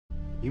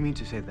You mean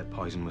to say that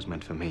poison was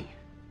meant for me?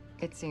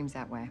 It seems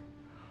that way.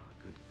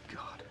 Good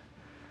God.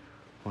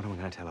 What am I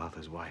going to tell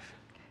Arthur's wife?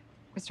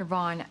 Mr.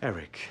 Vaughn...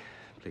 Erik,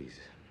 please.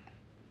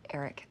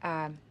 Erik,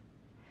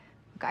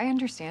 look, I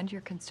understand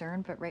your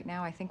concern, but right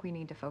now I think we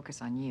need to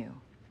focus on you.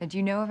 Do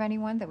you know of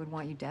anyone that would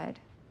want you dead?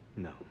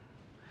 No.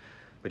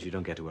 But you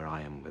don't get to where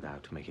I am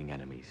without making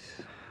enemies.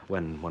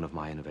 When one of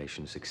my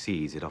innovations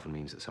succeeds, it often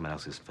means that someone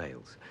else's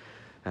fails.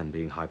 And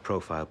being high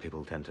profile,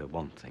 people tend to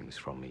want things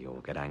from me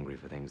or get angry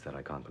for things that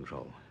I can't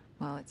control.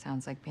 Well, it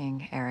sounds like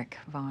being Erik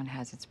Vaughn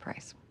has its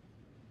price.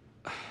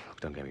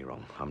 Look, don't get me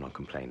wrong. I'm not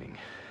complaining.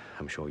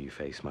 I'm sure you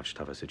face much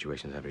tougher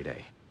situations every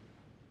day.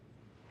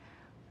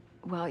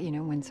 Well, you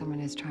know, when someone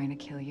is trying to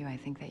kill you, I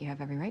think that you have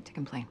every right to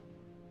complain.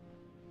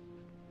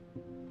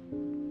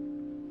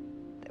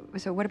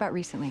 So what about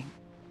recently?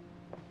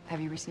 Have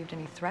you received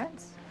any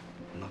threats?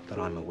 Not that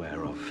I'm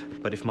aware of.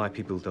 But if my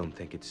people don't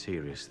think it's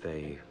serious,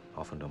 they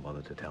often don't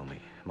bother to tell me.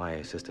 My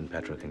assistant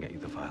Petra can get you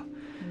the file.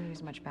 We need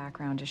as much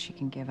background as she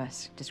can give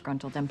us.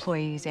 Disgruntled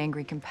employees,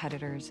 angry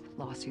competitors,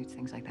 lawsuits,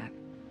 things like that.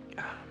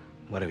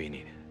 Whatever you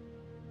need.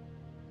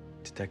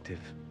 Detective,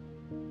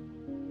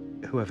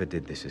 whoever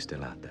did this is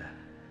still out there.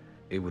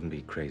 It wouldn't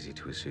be crazy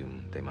to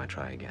assume they might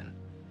try again.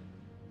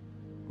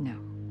 No.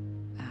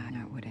 No,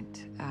 it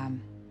wouldn't.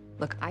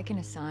 Look, I can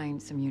assign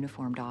some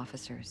uniformed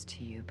officers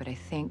to you, but I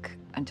think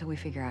until we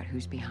figure out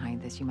who's behind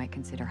this, you might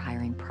consider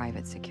hiring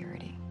private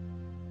security.